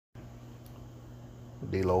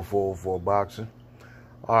D-Lo 404 Boxing.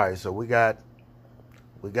 All right, so we got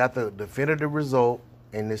the definitive result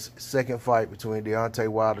in this second fight between Deontay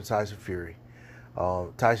Wilder and Tyson Fury.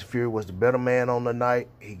 Tyson Fury was the better man on the night.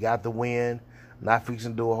 He got the win. Not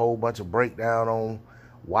fixing to do a whole bunch of breakdown on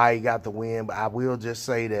why he got the win, but I will just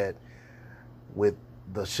say that with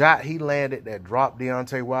the shot he landed that dropped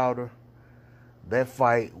Deontay Wilder, that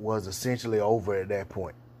fight was essentially over at that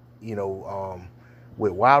point.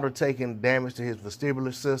 With Wilder taking damage to his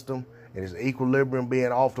vestibular system and his equilibrium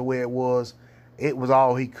being off the way it was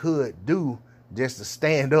all he could do just to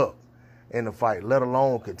stand up in the fight, let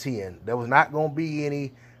alone contend. There was not going to be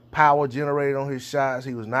any power generated on his shots.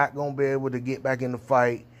 He was not going to be able to get back in the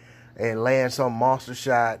fight and land some monster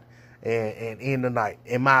shot and end the night,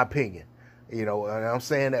 in my opinion. And I'm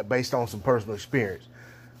saying that based on some personal experience,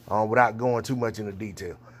 without going too much into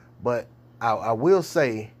detail. But I will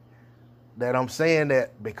say that I'm saying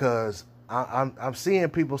that because I'm seeing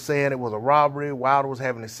people saying it was a robbery. Wilder was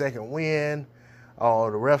having his second win. The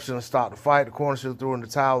refs shouldn't have stopped the fight. The corner should have threw in the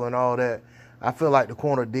towel and all that. I feel like the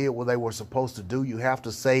corner did what they were supposed to do. You have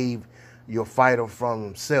to save your fighter from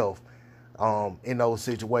himself in those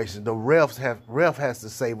situations. The ref has to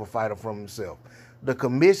save a fighter from himself. The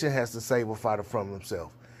commission has to save a fighter from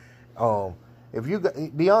himself. If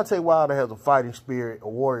Deontay Wilder has a fighting spirit, a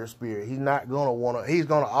warrior spirit, he's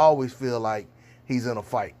gonna always feel like he's in a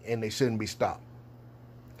fight and they shouldn't be stopped.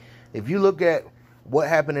 If you look at what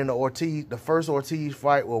happened in the first Ortiz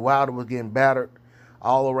fight, where Wilder was getting battered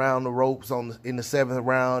all around the ropes in the 7th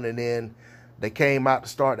round, and then they came out to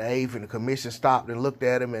start the 8th, and the commission stopped and looked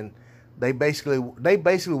at him, and they basically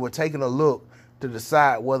were taking a look to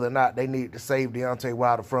decide whether or not they needed to save Deontay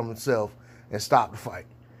Wilder from himself and stop the fight.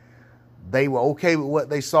 They were okay with what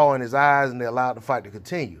they saw in his eyes, and they allowed the fight to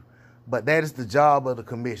continue. But that is the job of the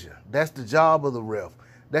commission. That's the job of the ref.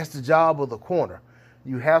 That's the job of the corner.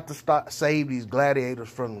 You have to save these gladiators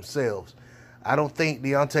from themselves. I don't think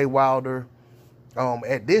Deontay Wilder,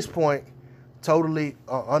 at this point, totally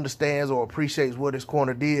understands or appreciates what his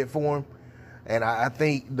corner did for him. And I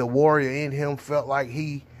think the warrior in him felt like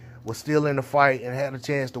he was still in the fight and had a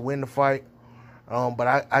chance to win the fight.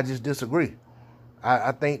 But I just disagree.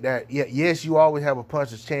 I think that, yes, you always have a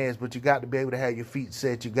puncher's chance, but you got to be able to have your feet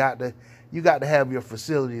set. You got to have your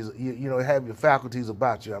facilities, have your faculties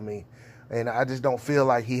about you. I mean, and I just don't feel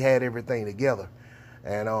like he had everything together.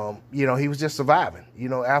 And, he was just surviving.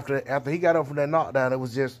 After he got up from that knockdown, it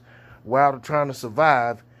was just Wilder trying to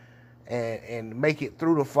survive and make it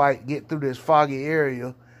through the fight, get through this foggy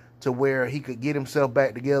area to where he could get himself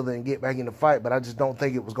back together and get back in the fight. But I just don't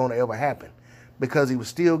think it was going to ever happen because he was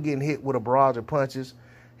still getting hit with a barrage of punches.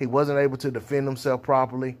 He wasn't able to defend himself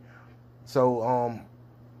properly. So,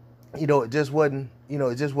 it just wasn't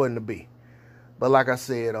to be. But like I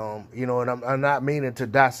said, and I'm not meaning to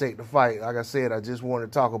dissect the fight. Like I said, I just want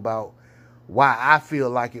to talk about why I feel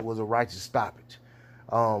like it was a righteous stoppage.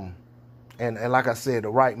 And like I said, the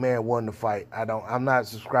right man won the fight. I'm not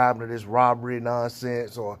subscribing to this robbery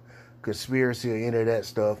nonsense or conspiracy or any of that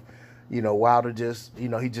stuff. Wilder just,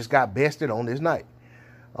 he just got bested on this night.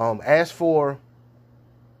 As for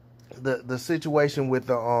the situation with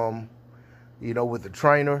the, with the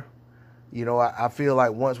trainer, I feel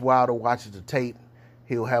like once Wilder watches the tape,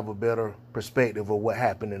 he'll have a better perspective of what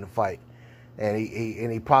happened in the fight, and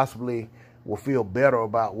he possibly will feel better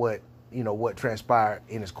about what transpired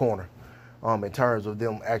in his corner, in terms of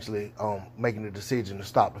them actually making the decision to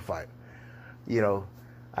stop the fight.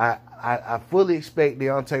 I fully expect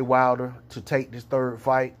Deontay Wilder to take this third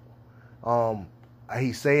fight.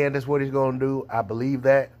 He's saying that's what he's going to do. I believe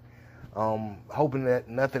that. Hoping that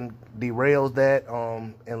nothing derails that.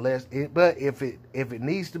 But if it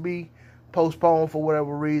needs to be postponed for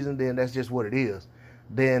whatever reason, then that's just what it is.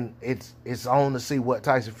 Then it's on to see what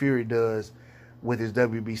Tyson Fury does with his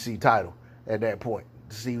WBC title at that point.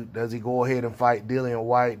 To see, does he go ahead and fight Dillian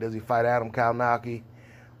White? Does he fight Adam Kalnacki?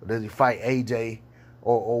 Or does he fight AJ?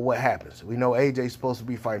 Or what happens? We know AJ's supposed to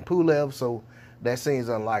be fighting Pulev, so that seems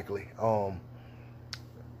unlikely.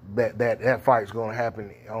 That fight's going to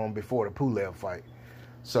happen before the Pulev fight.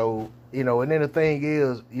 So, and then the thing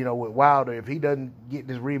is, with Wilder, if he doesn't get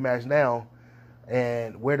this rematch now,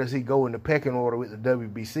 and where does he go in the pecking order with the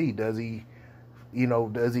WBC? Does he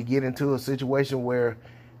get into a situation where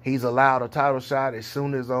he's allowed a title shot as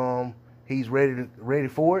soon as he's ready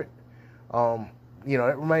for it?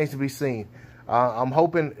 That remains to be seen. I'm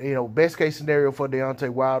hoping, best case scenario for Deontay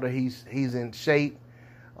Wilder, he's in shape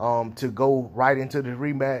to go right into the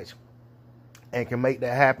rematch and can make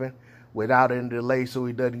that happen without any delay, so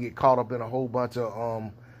he doesn't get caught up in a whole bunch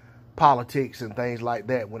of politics and things like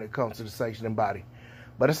that when it comes to the sanctioning body.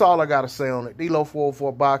 But that's all I got to say on it. D-Lo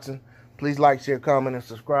 404 Boxing. Please like, share, comment, and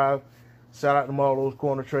subscribe. Shout out to all those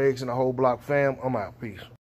corner trades and the whole block fam. I'm out. Peace.